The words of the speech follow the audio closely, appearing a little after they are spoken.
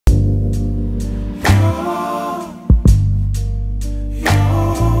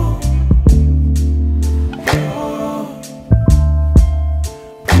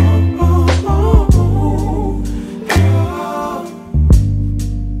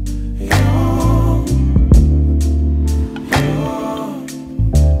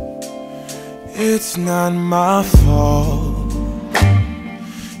It's not my fault.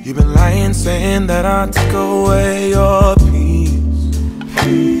 You've been lying, saying that I took away your peace.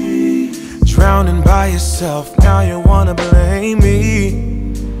 Drowning by yourself, now you wanna blame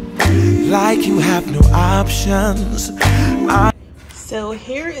me, like you have no options. So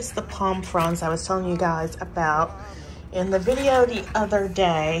here is the palm fronds I was telling you guys about in the video the other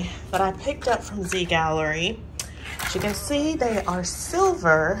day that I picked up from Z Gallery. As you can see, they are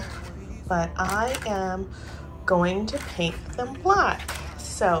silver, but I am going to paint them black.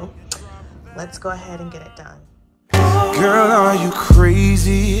 So let's go ahead and get it done. Girl, are you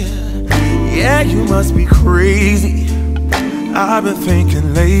crazy? Yeah, you must be crazy. I've been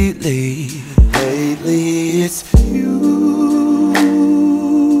thinking lately it's you.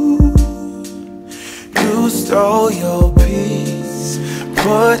 You stole your peace,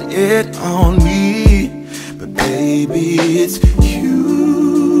 put it on me, but baby, it's you.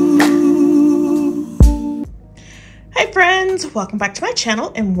 Hey friends, welcome back to my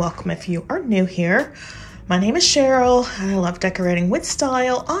channel and welcome if you are new here. My name is Cheryl and I love decorating with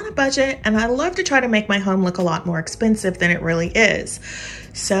style on a budget, and I love to try to make my home look a lot more expensive than it really is.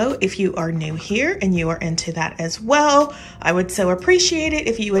 So if you are new here and you are into that as well, I would so appreciate it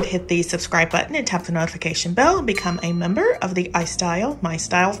if you would hit the subscribe button and tap the notification bell and become a member of the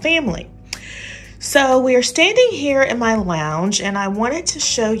iStylEMYSTYLE family. So we are standing here in my lounge and I wanted to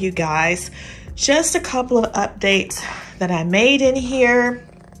show you guys just a couple of updates that I made in here.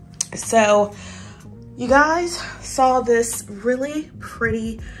 So you guys saw this really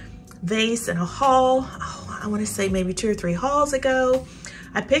pretty vase in a haul. Oh, I want to say maybe 2 or 3 hauls ago.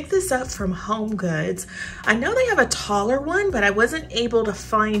 I picked this up from Home Goods. I know they have a taller one, but I wasn't able to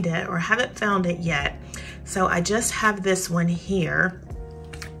find it or haven't found it yet. So I just have this one here.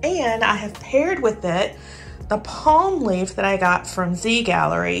 And I have paired with it the palm leaf that I got from Z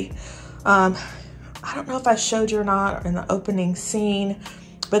Gallery. I don't know if I showed you or not in the opening scene,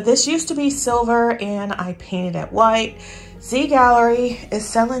 but this used to be silver and I painted it white. Z Gallery is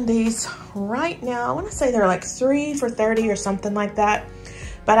selling these right now. I want to say they're like 3 for $30 or something like that.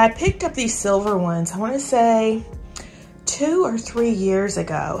 But I picked up these silver ones, I want to say 2 or 3 years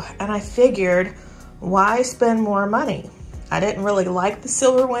ago. And I figured, why spend more money? I didn't really like the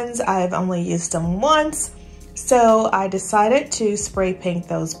silver ones. I've only used them once. So I decided to spray paint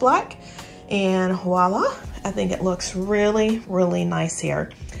those black. And voila, I think it looks really, really nice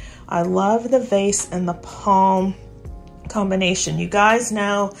here. I love the vase and the palm combination. You guys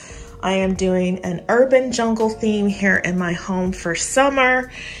know I am doing an urban jungle theme here in my home for summer.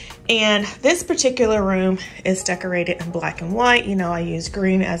 And this particular room is decorated in black and white. You know, I use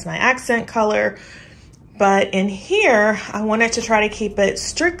green as my accent color. But in here, I wanted to try to keep it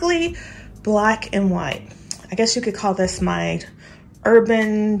strictly black and white. I guess you could call this my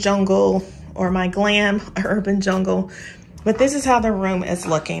urban jungle or my glam urban jungle. But this is how the room is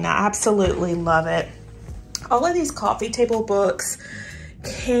looking. I absolutely love it. All of these coffee table books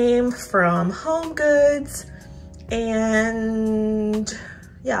came from Home Goods, and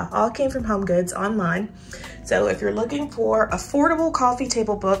yeah, all came from Home Goods online. So if you're looking for affordable coffee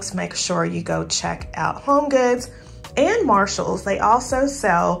table books, make sure you go check out Home Goods and Marshall's. They also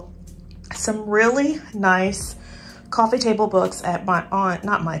sell some really nice coffee table books at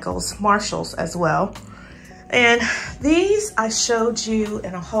Marshall's as well. And these I showed you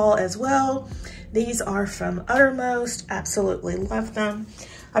in a haul as well. These are from Uttermost, absolutely love them.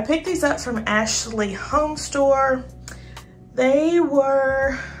 I picked these up from Ashley Home Store. They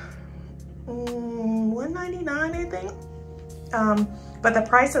were $1.99, I think. But the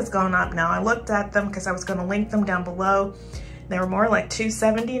price has gone up now. I looked at them because I was gonna link them down below. They were more like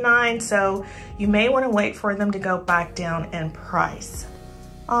 $2.79, so you may want to wait for them to go back down in price.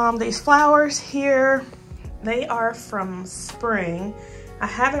 These flowers here, they are from spring. I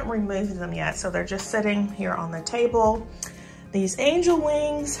haven't removed them yet, so they're just sitting here on the table. These angel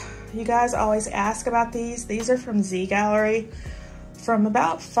wings, you guys always ask about these. These are from Z Gallery from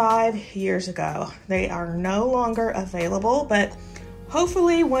about 5 years ago. They are no longer available, but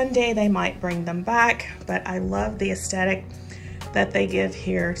hopefully one day they might bring them back. But I love the aesthetic that they give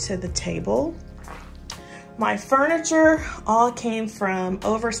here to the table. My furniture all came from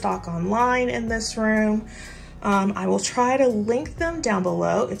Overstock online in this room. I will try to link them down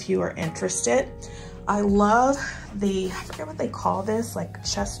below if you are interested. I love the, I forget what they call this, like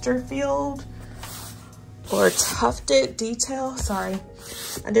Chesterfield or tufted detail. Sorry,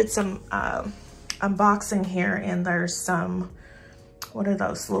 I did some unboxing here and there's some, what are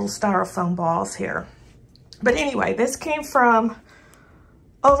those little styrofoam balls here. But anyway, this came from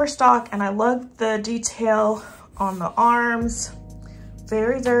Overstock and I love the detail on the arms.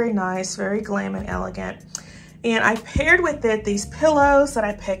 Very, very nice, very glam and elegant. And I paired with it these pillows that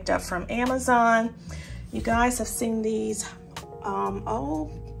I picked up from Amazon. You guys have seen these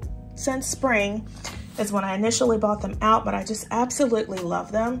since spring is when I initially bought them out, but I just absolutely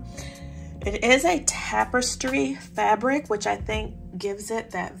love them. It is a tapestry fabric, which I think gives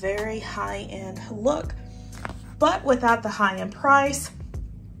it that very high-end look, but without the high-end price.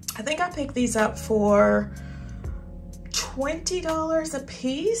 I think I picked these up for $20 a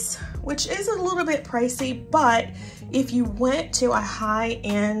piece, which is a little bit pricey, but if you went to a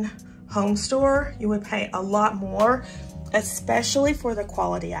high-end home store, you would pay a lot more, especially for the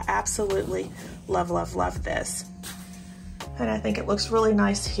quality. I absolutely love, love, love this. And I think it looks really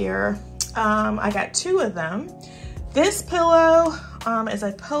nice here. I got 2 of them. This pillow is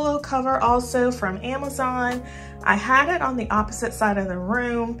a pillow cover also from Amazon. I had it on the opposite side of the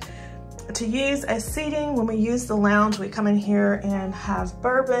room to use as seating. When we use the lounge, we come in here and have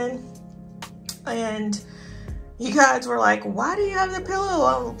bourbon. And you guys were like, why do you have the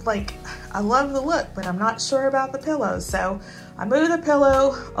pillow? I'm like, I love the look, but I'm not sure about the pillow. So I moved the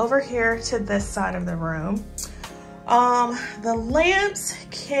pillow over here to this side of the room. The lamps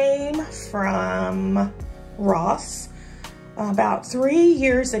came from Ross about 3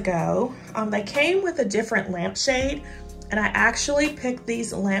 years ago. They came with a different lampshade, and I actually picked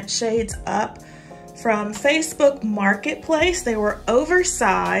these lampshades up from Facebook Marketplace. They were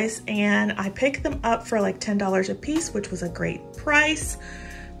oversized, and I picked them up for like $10 a piece, which was a great price.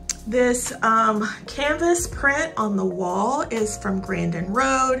 This canvas print on the wall is from Grandin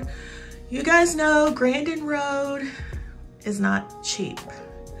Road. You guys know Grandin Road is not cheap.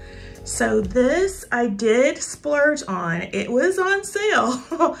 So this I did splurge on. It was on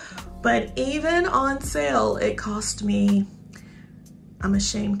sale, but even on sale, it cost me, I'm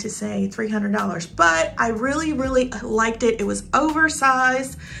ashamed to say, $300. But I really, really liked it. It was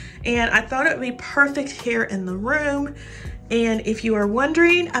oversized, and I thought it would be perfect here in the room. And if you are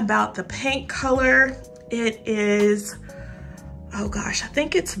wondering about the paint color, it is, oh gosh, I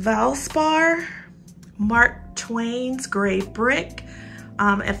think it's Valspar Mark Twain's Gray Brick.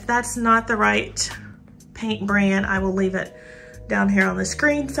 If that's not the right paint brand, I will leave it down here on the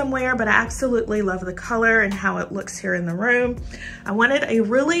screen somewhere, but I absolutely love the color and how it looks here in the room. I wanted a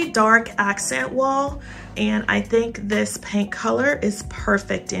really dark accent wall, and I think this paint color is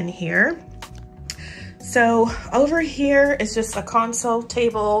perfect in here. So over here is just a console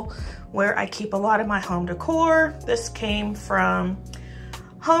table where I keep a lot of my home decor. This came from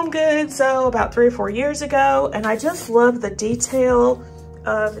Home Goods, so about 3 or 4 years ago, and I just love the detail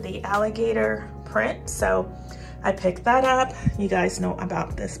of the alligator print, so I picked that up. You guys know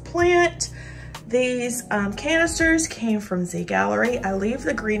about this plant. These canisters came from Z Gallery. I leave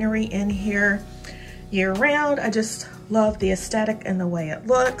the greenery in here year round. I just love the aesthetic and the way it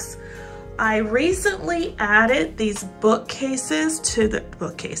looks. I recently added these bookcases to the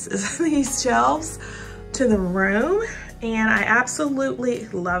these shelves to the room, and I absolutely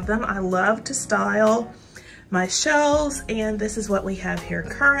love them. I love to style my shelves, and this is what we have here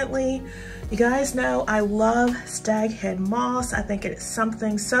currently. You guys know I love stag head moss. I think it's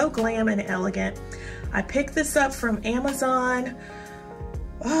something so glam and elegant. I picked this up from Amazon,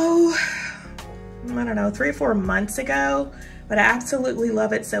 I don't know, 3 or 4 months ago, but I absolutely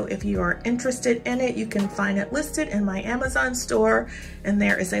love it. So if you are interested in it, you can find it listed in my Amazon store, and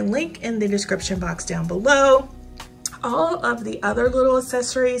there is a link in the description box down below. All of the other little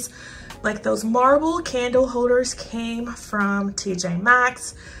accessories, like those marble candle holders, came from TJ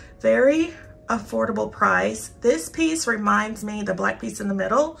Maxx. Very affordable price. This piece reminds me, the black piece in the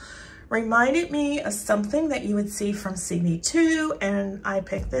middle, reminded me of something that you would see from CB2, and I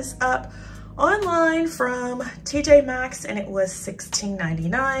picked this up online from TJ Maxx, and it was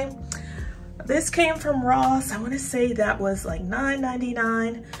 $16.99. This came from Ross. I want to say that was like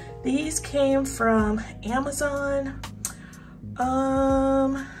 $9.99. These came from Amazon.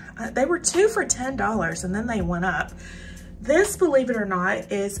 They were 2 for $10, and then they went up. This, believe it or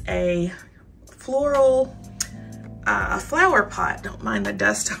not, is a floral flower pot. Don't mind the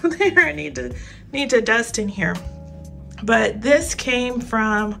dust over there. I need to dust in here. But this came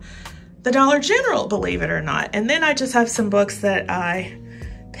from the Dollar General, believe it or not. And then I just have some books that I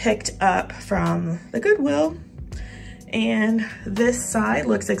picked up from the Goodwill. And this side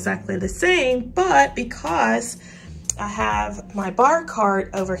looks exactly the same, but because I have my bar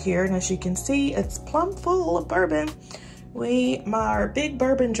cart over here, and as you can see, it's plumb full of bourbon. We are big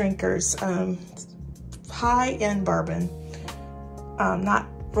bourbon drinkers, high-end bourbon. Not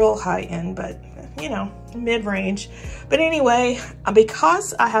real high-end, but you know, mid-range. But anyway,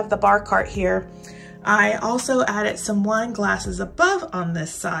 because I have the bar cart here, I also added some wine glasses above on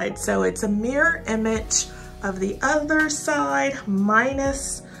this side. So it's a mirror image of the other side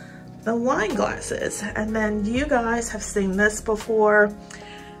minus the wine glasses. And then you guys have seen this before.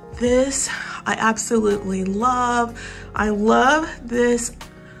 This I absolutely love. I love this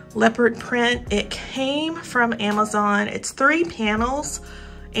leopard print. It came from Amazon. It's 3 panels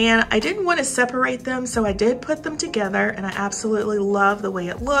and I didn't want to separate them, so I did put them together and I absolutely love the way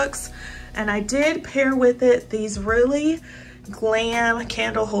it looks. And I did pair with it these really glam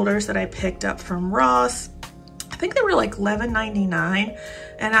candle holders that I picked up from Ross. I think they were like $11.99,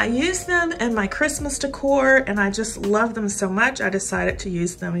 and I used them in my Christmas decor and I just love them so much I decided to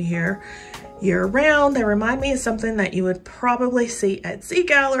use them here year round. They remind me of something that you would probably see at Z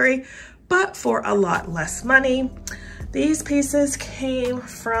Gallery, but for a lot less money. These pieces came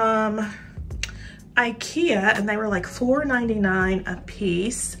from IKEA and they were like $4.99 a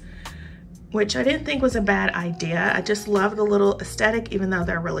piece, which I didn't think was a bad idea. I just love the little aesthetic, even though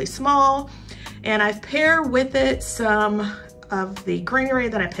they're really small. And I've paired with it some of the greenery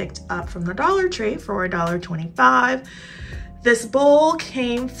that I picked up from the Dollar Tree for $1.25. This bowl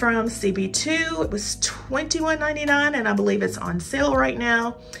came from CB2. It was $21.99 and I believe it's on sale right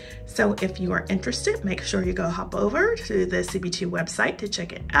now. So if you are interested, make sure you go hop over to the CB2 website to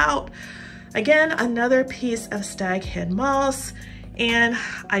check it out. Again, another piece of stag head moss, and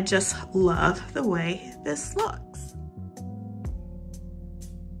I just love the way this looks.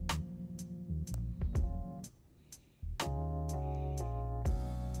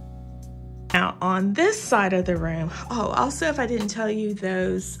 Now on this side of the room, oh, also if I didn't tell you,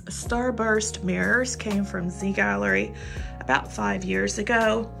 those Starburst mirrors came from Z Gallery about 5 years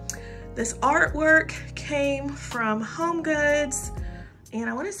ago. This artwork came from Home Goods, and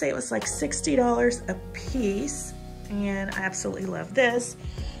I want to say it was like $60 a piece, and I absolutely love this.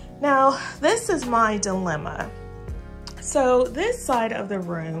 Now, this is my dilemma. So this side of the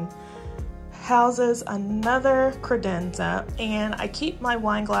room houses another credenza, and I keep my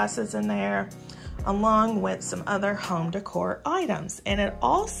wine glasses in there along with some other home decor items. And it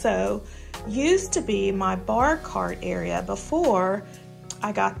also used to be my bar cart area before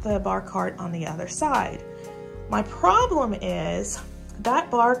I got the bar cart on the other side. My problem is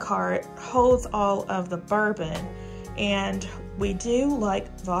that bar cart holds all of the bourbon, and we do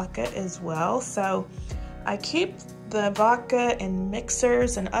like vodka as well. So I keep the vodka and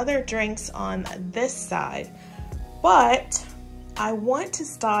mixers and other drinks on this side, but I want to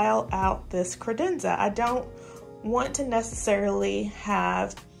style out this credenza. I don't want to necessarily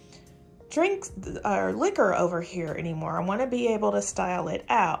have drinks or liquor over here anymore. I want to be able to style it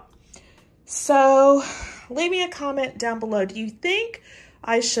out. So leave me a comment down below. Do you think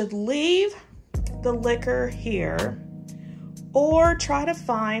I should leave the liquor here or try to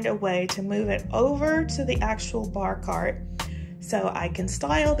find a way to move it over to the actual bar cart so I can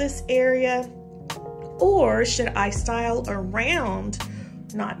style this area? Or should I style around,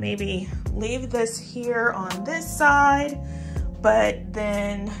 not maybe leave this here on this side, but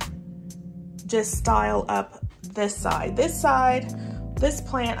then just style up this side. This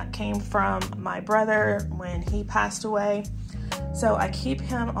plant came from my brother when he passed away. So I keep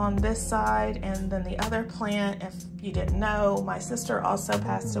him on this side, and then the other plant, if you didn't know, my sister also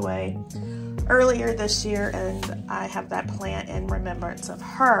passed away earlier this year, and I have that plant in remembrance of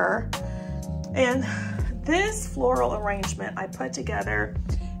her. And this floral arrangement I put together,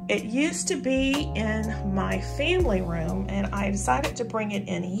 it used to be in my family room, and I decided to bring it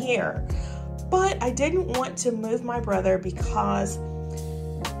in here. But I didn't want to move my brother because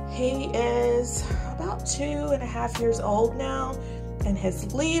he is about 2.5 years old now, and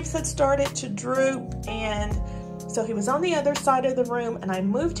his leaves had started to droop, and so he was on the other side of the room, and I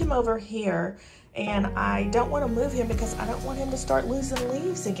moved him over here. And I don't want to move him because I don't want him to start losing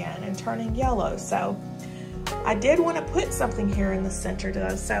leaves again and turning yellow. So I did want to put something here in the center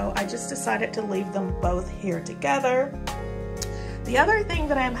though, so I just decided to leave them both here together. The other thing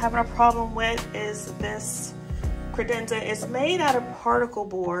that I'm having a problem with is this credenza. Is made out of particle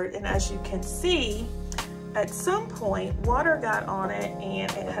board, and as you can see, at some point water got on it and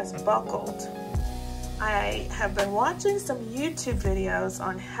it has buckled. I have been watching some YouTube videos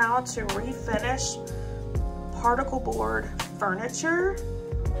on how to refinish particle board furniture,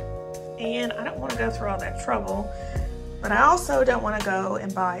 and I don't want to go through all that trouble, but I also don't want to go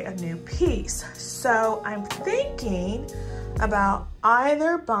and buy a new piece. So I'm thinking about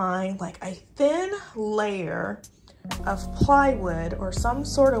either buying like a thin layer of plywood or some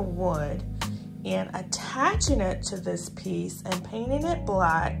sort of wood and attaching it to this piece and painting it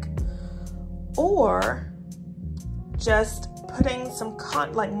black, or just putting some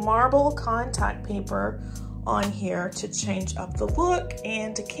like marble contact paper on here to change up the look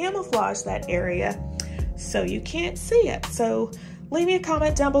and to camouflage that area so you can't see it. So leave me a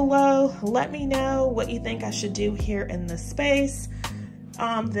comment down below. Let me know what you think I should do here in this space.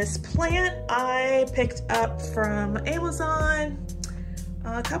 This plant I picked up from Amazon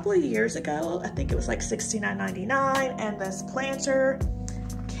a couple of years ago. I think it was like $69.99, and this planter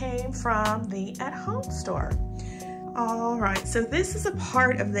came from the At Home store. All right, so this is a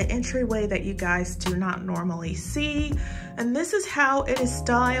part of the entryway that you guys do not normally see, and this is how it is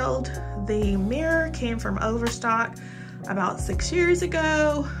styled. The mirror came from Overstock about 6 years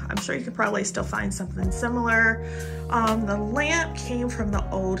ago. I'm sure you could probably still find something similar. The lamp came from the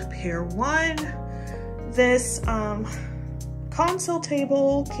old Pier 1. This console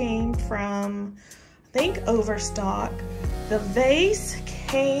table came from, I think, Overstock. The vase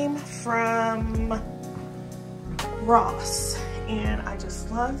came from Ross, and I just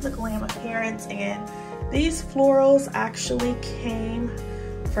love the glam appearance. And these florals actually came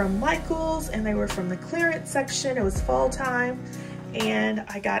from Michael's, and they were from the clearance section. It was fall time, and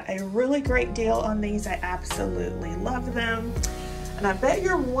I got a really great deal on these. I absolutely love them. And I bet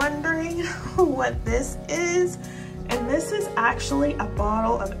you're wondering what this is. And this is actually a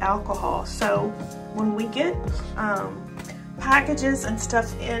bottle of alcohol. So when we get packages and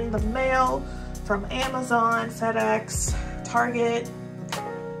stuff in the mail from Amazon, FedEx, Target,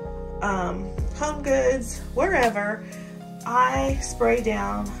 Home Goods, wherever, I spray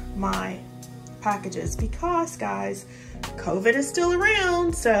down my packages because, guys, COVID is still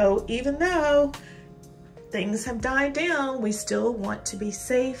around. So even though things have died down, we still want to be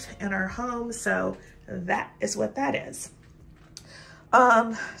safe in our homes. So that is what that is.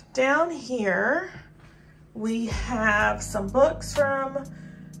 Down here, we have some books from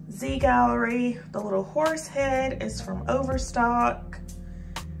Z Gallery. The little horse head is from Overstock.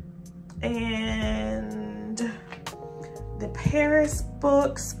 And the Paris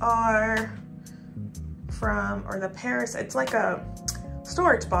books are from, or the Paris, it's like a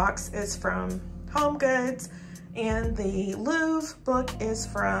storage box, is from Home Goods. And the Louvre book is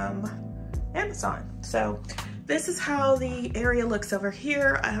from Amazon. So this is how the area looks over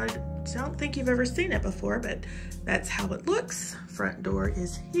here. I don't think you've ever seen it before, but that's how it looks. Front door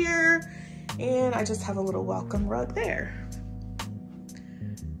is here, and I just have a little welcome rug there.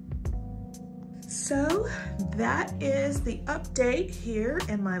 So that is the update here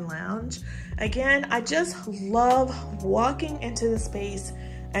in my lounge. Again, I just love walking into the space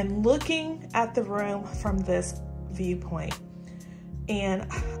and looking at the room from this viewpoint. And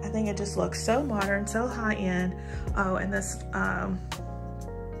I think it just looks so modern, so high-end. Oh, and this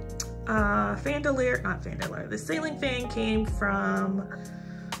the ceiling fan came from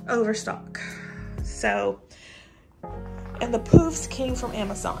Overstock. So, and the poofs came from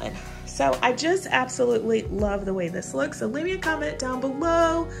Amazon. So I just absolutely love the way this looks. So leave me a comment down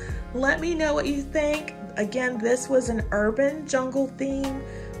below. Let me know what you think. Again, this was an urban jungle theme.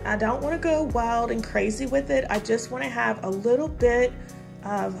 I don't want to go wild and crazy with it. I just want to have a little bit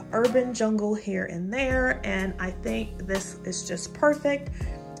of urban jungle here and there, and I think this is just perfect.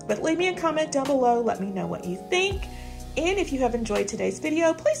 But leave me a comment down below. Let me know what you think. And if you have enjoyed today's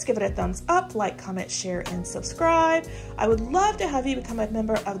video, please give it a thumbs up, like, comment, share, and subscribe. I would love to have you become a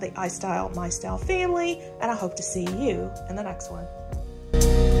member of the iStyle My Style family, and I hope to see you in the next one.